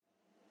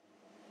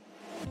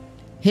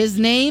His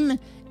name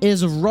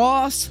is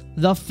Ross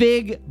the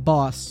Fig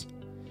Boss.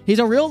 He's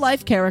a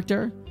real-life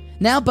character,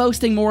 now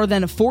boasting more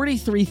than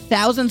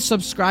 43,000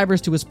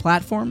 subscribers to his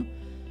platform,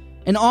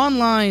 an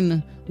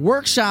online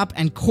workshop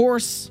and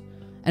course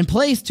and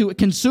place to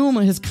consume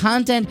his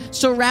content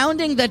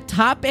surrounding the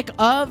topic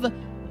of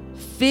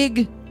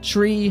fig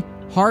tree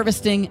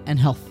harvesting and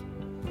health.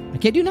 I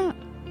kid you not.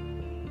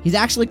 He's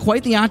actually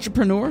quite the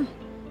entrepreneur.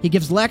 He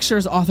gives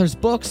lectures, authors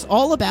books,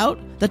 all about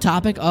the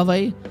topic of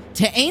a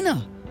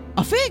te'ena,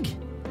 a fig.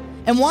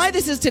 And why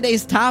this is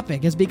today's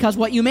topic is because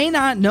what you may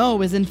not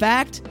know is, in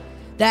fact,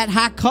 that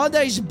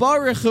HaKadosh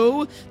Baruch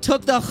Hu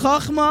took the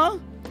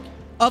chachma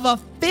of a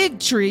fig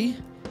tree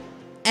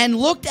and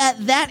looked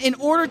at that in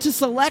order to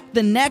select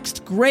the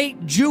next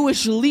great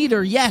Jewish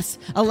leader. Yes,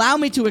 allow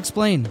me to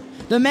explain.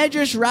 The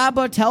Medrash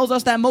Rabbah tells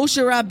us that Moshe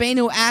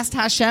Rabbeinu asked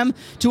Hashem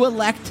to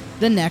elect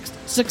the next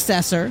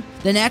successor,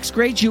 the next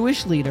great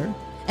Jewish leader.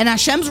 And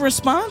Hashem's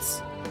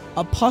response?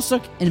 A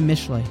pasuk in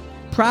Mishlei.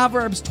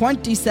 Proverbs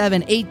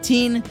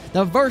 27:18,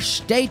 the verse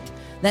states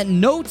that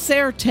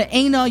Notzer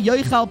te'ena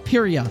yoichal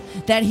pirya,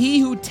 that he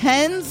who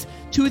tends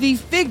to the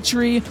fig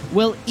tree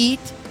will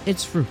eat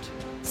its fruit.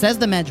 Says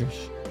the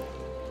Medrash,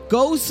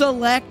 go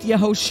select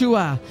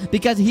Yehoshua,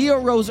 because he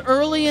arose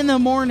early in the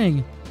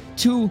morning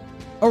to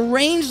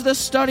arrange the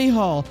study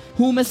hall.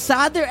 Hu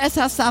mesader es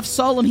hasaf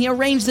solim. He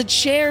arranged the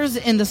chairs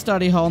in the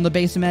study hall in the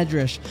base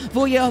medrash.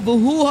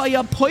 V'hu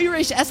haya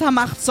poirish es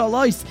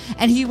hamachzalois,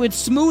 and he would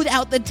smooth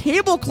out the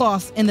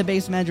tablecloths in the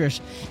base medrash.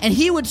 And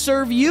he would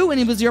serve you, and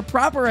he was your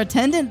proper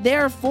attendant.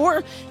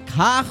 Therefore,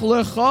 kach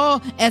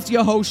lecha es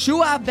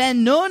Yehoshua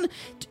ben Nun,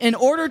 in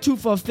order to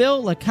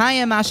fulfill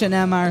L'kayim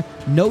Hashanemar,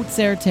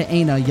 Notzer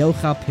te'ena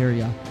yochal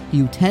pirya. He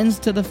who tends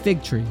to the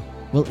fig tree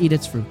will eat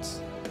its fruits.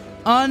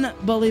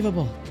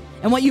 Unbelievable.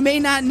 And what you may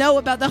not know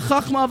about the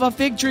chachma of a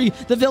fig tree,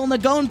 the Vilna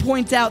Gaon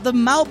points out, the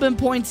Malbim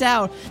points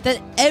out,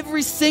 that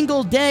every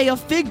single day a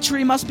fig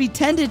tree must be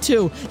tended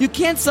to. You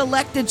can't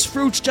select its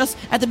fruits just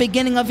at the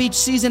beginning of each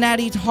season, at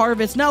each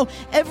harvest. No,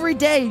 every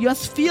day you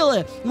must feel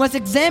it. You must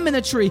examine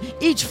the tree.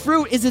 Each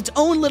fruit is its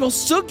own little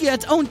sugya,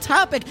 its own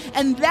topic.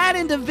 And that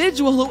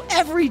individual who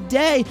every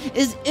day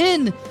is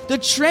in the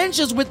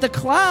trenches with the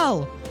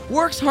klal,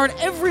 works hard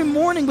every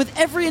morning with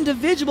every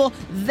individual,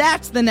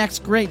 that's the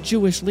next great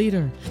Jewish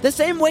leader. The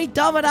same way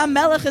David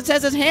HaMelech, it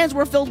says his hands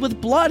were filled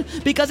with blood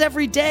because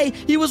every day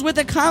he was with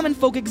the common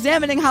folk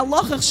examining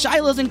halachas,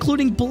 shilas,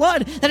 including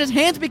blood, that his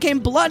hands became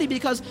bloody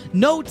because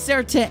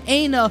Notzer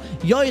te'ena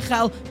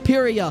yoichal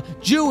pirya.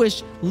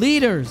 Jewish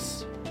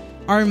leaders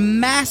are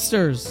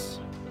masters.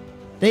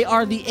 They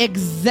are the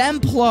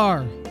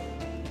exemplar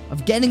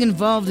of getting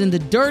involved in the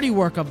dirty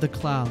work of the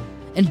klal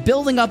and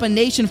building up a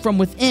nation from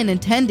within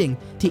and tending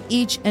to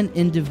each and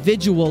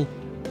individual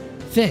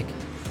fig.